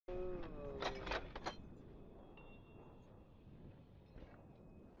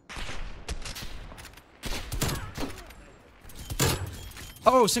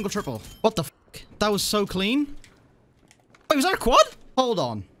Oh, single triple. What the fuck? That was so clean. Wait, was that a quad? Hold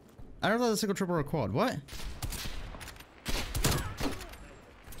on. I don't know if that's a single triple or a quad. What?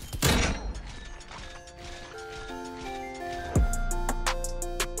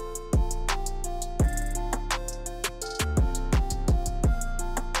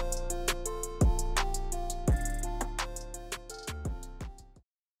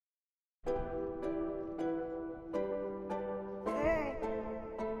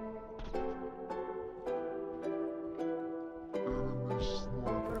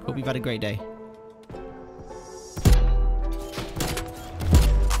 Hope you've had a great day.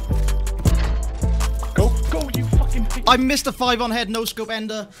 Go, you fucking pig. I missed a 5 on head, no scope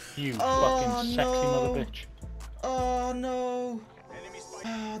ender. You fucking sexy mother bitch. Oh no.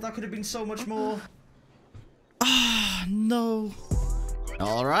 Oh, that could have been so much more. Ah, no.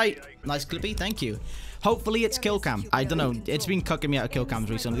 Alright. Nice clippy, thank you. Hopefully it's kill cam. I don't know. It's been cucking me out of kill cams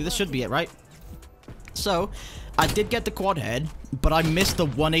recently. This should be it, right? So, I did get the quad head, but I missed the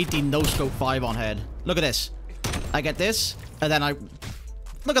 180 no scope 5 on head. Look at this. I get this, and then I...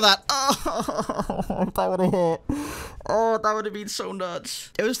 Look at that. Oh, that would have hit. Oh, that would have been so nuts.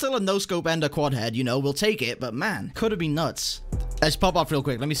 It was still a no scope ender quad head, you know. We'll take it, but man, could have been nuts. Let's pop off real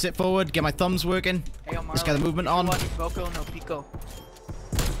quick. Let me sit forward, get my thumbs working. Hey, let's get the movement on. Bocw, no pico.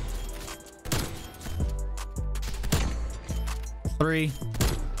 3,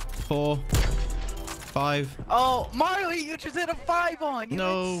 4, 5. Oh, Marley, you just hit a 5 on. You're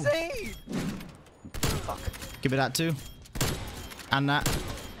no. Insane. Fuck. Give me that too. And that.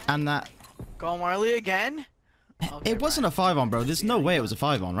 And that. Go Marley again? Okay, it wasn't a 5 on, bro. There's no way it was a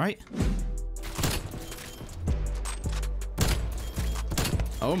 5 on, right?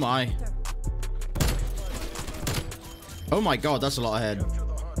 Oh my. Oh my god, that's a lot of head.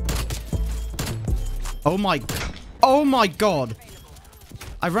 Oh my. Oh my god.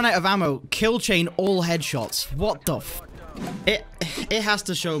 I run out of ammo. Kill chain all headshots. What the f... It has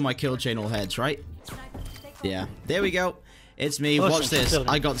to show my kill chain all heads, right? Yeah. There we go. It's me. Watch this.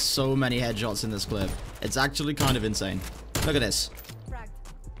 I got so many headshots in this clip. It's actually kind of insane. Look at this.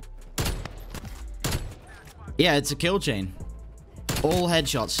 Yeah, it's a kill chain. All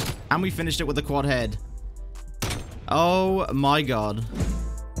headshots. And we finished it with a quad head. Oh my god.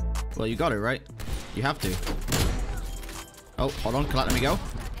 Well, you got it, right? You have to. Oh, hold on. Let me go.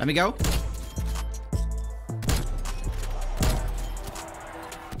 Let me go.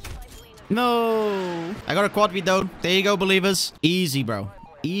 No. I got a quad beat though. There you go, believers. Easy, bro.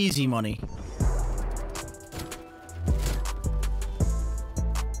 Easy money.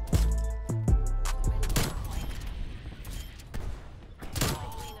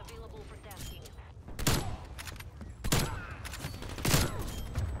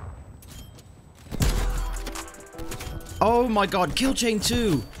 Oh my god, kill chain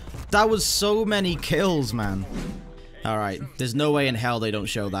 2. That was so many kills, man. Alright, there's no way in hell they don't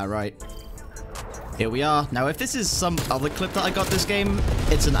show that, right? Here we are. Now, if this is some other clip that I got this game,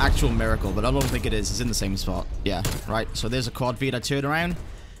 it's an actual miracle, but I don't think it is. It's in the same spot. Yeah, right. So there's a quad feed. I turn around,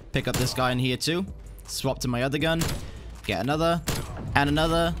 pick up this guy in here too, swap to my other gun, get another, and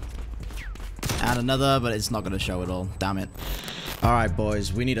another, and another, but it's not going to show at all. Damn it. Alright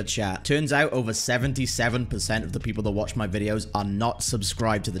boys, we need a chat. Turns out over 77% of the people that watch my videos are not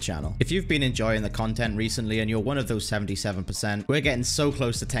subscribed to the channel. If you've been enjoying the content recently and you're one of those 77%, we're getting so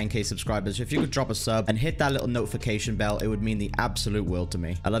close to 10k subscribers. If you could drop a sub and hit that little notification bell, it would mean the absolute world to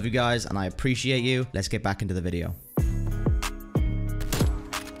me. I love you guys and I appreciate you. Let's get back into the video.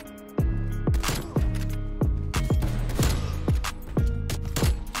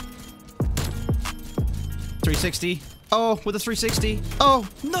 .360. Oh, with a 360. Oh,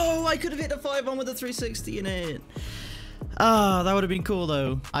 no, I could have hit a 5 on with a 360 in it. Ah, that would have been cool,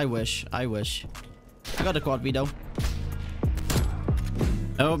 though. I wish. I wish. I got a quad V, though.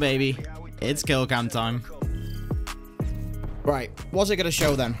 Oh, baby. It's kill cam time. Right, what's it going to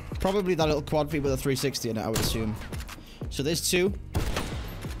show, then? Probably that little quad V with a 360 in it, I would assume. So there's 2.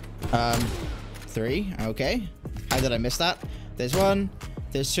 3. Okay. How did I miss that? There's 1.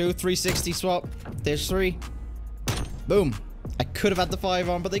 There's 2. 360 swap. There's 3. Boom. I could have had the 5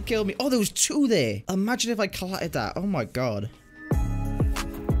 on, but they killed me. Oh, there was 2 there. Imagine if I collatted that. Oh my god.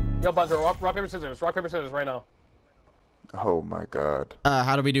 Yo, Buzro, rock, paper, scissors. Rock, paper, scissors right now. Oh my god.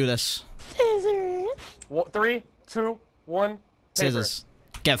 How do we do this? Scissors. 3, 2, 1. Paper. Scissors.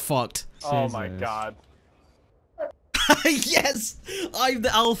 Get fucked. Oh my god. Yes! I'm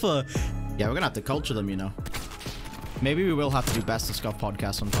the alpha. Yeah, we're gonna have to culture them, you know. Maybe we will have to do Best of Scuff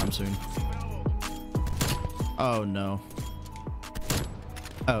podcast sometime soon. Oh no.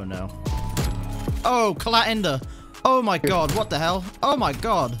 Oh no. Oh, collat ender. Oh my god, what the hell? Oh my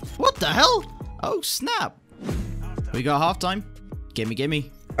god, what the hell? Oh snap. We got halftime. Gimme,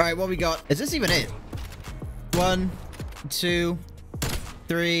 gimme. Alright, what we got? Is this even it? 1, 2,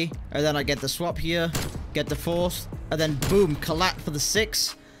 3, and then I get the swap here, get the 4th, and then boom, collat for the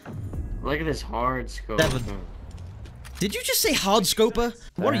 6. Look at this hard scope. 7. Did you just say hard scoper?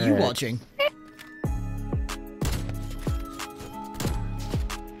 What are you watching?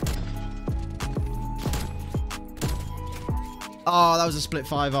 Oh, that was a split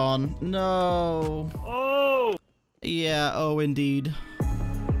 5 on. No. Oh! Yeah, oh indeed.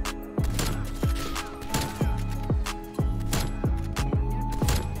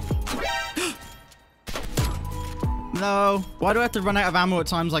 No. Why do I have to run out of ammo at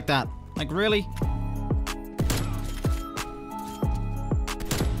times like that? Like, really?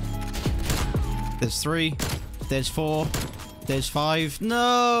 There's 3. There's 4. There's 5.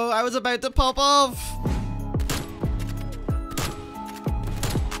 No! I was about to pop off!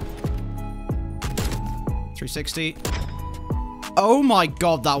 .360. Oh my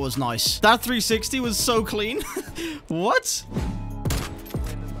god, that was nice. That 360 was so clean. What?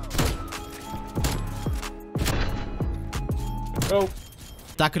 Oh.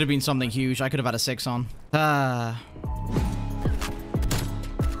 That could have been something huge. I could have had a 6 on. Ah.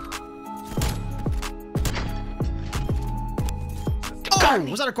 Oh,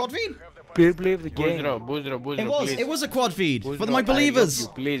 was that a quad feed? Please believe the game. Buzro, It was a quad feed. For Buzro, my believers. I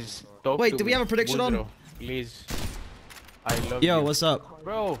love you, please. Talk Wait, to do we me. have a prediction Buzro, on? Please. I love you. Yo, what's up?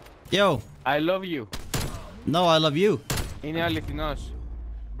 Bro, Yo. I love you. No, I love you. Είναι αληθινός.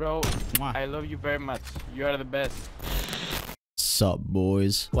 Bro, Mwah. I love you very much. You are the best. Sup,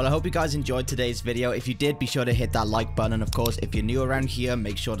 boys? Well, I hope you guys enjoyed today's video. If you did, be sure to hit that like button. And of course, if you're new around here,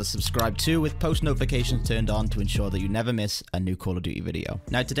 make sure to subscribe too with post notifications turned on to ensure that you never miss a new Call of Duty video.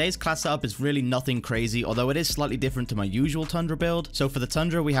 Now, today's class setup is really nothing crazy, although it is slightly different to my usual Tundra build. So for the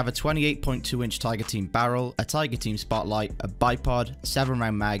Tundra, we have a 28.2-inch Tiger Team barrel, a Tiger Team spotlight, a bipod,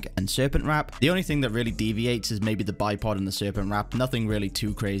 7-round mag, and serpent wrap. The only thing that really deviates is maybe the bipod and the serpent wrap. Nothing really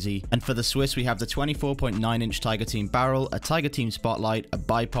too crazy. And for the Swiss, we have the 24.9-inch Tiger Team barrel, a Tiger Team spotlight, a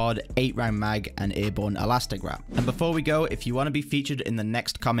bipod, 8-round mag, and airborne elastic wrap. And before we go, if you want to be featured in the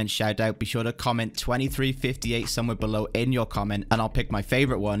next comment shoutout, be sure to comment 2358 somewhere below in your comment, and I'll pick my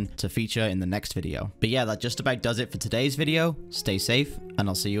favorite one to feature in the next video. But yeah, that just about does it for today's video. Stay safe, and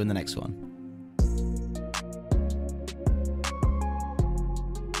I'll see you in the next one.